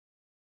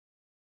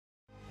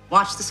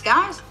Watch the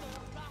skies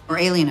or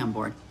alien on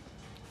board?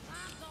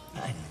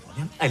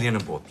 Alien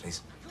on board,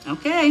 please.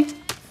 Okay,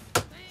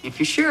 if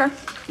you're sure.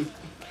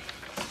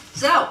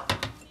 So,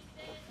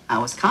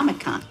 how was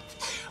Comic-Con?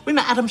 We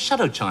met Adam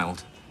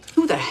Shadowchild.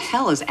 Who the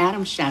hell is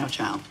Adam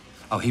Shadowchild?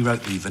 Oh, he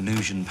wrote the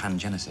Venusian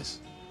Pangenesis.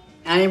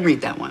 I didn't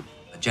read that one.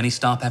 Jenny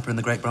Starpepper and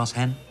the Great Brass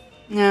Hen?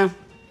 No,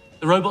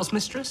 The Robot's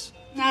Mistress?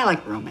 I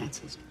like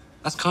romances.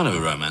 That's kind of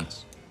a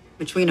romance.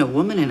 Between a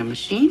woman and a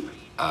machine?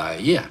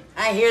 Yeah.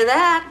 I hear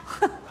that.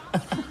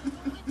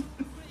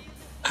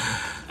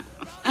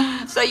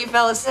 So you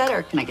fellas set,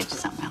 or can I get you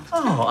something else?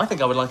 Oh, I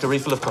think I would like a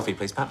refill of coffee,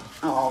 please, Pat.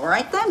 All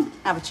right, then.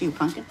 How about you,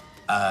 Pumpkin?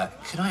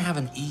 Could I have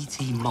an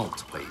E.T.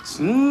 malt, please?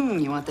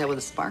 You want that with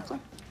a sparkler?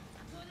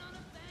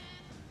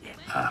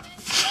 I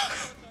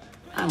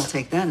will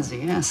take that as a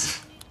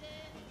yes.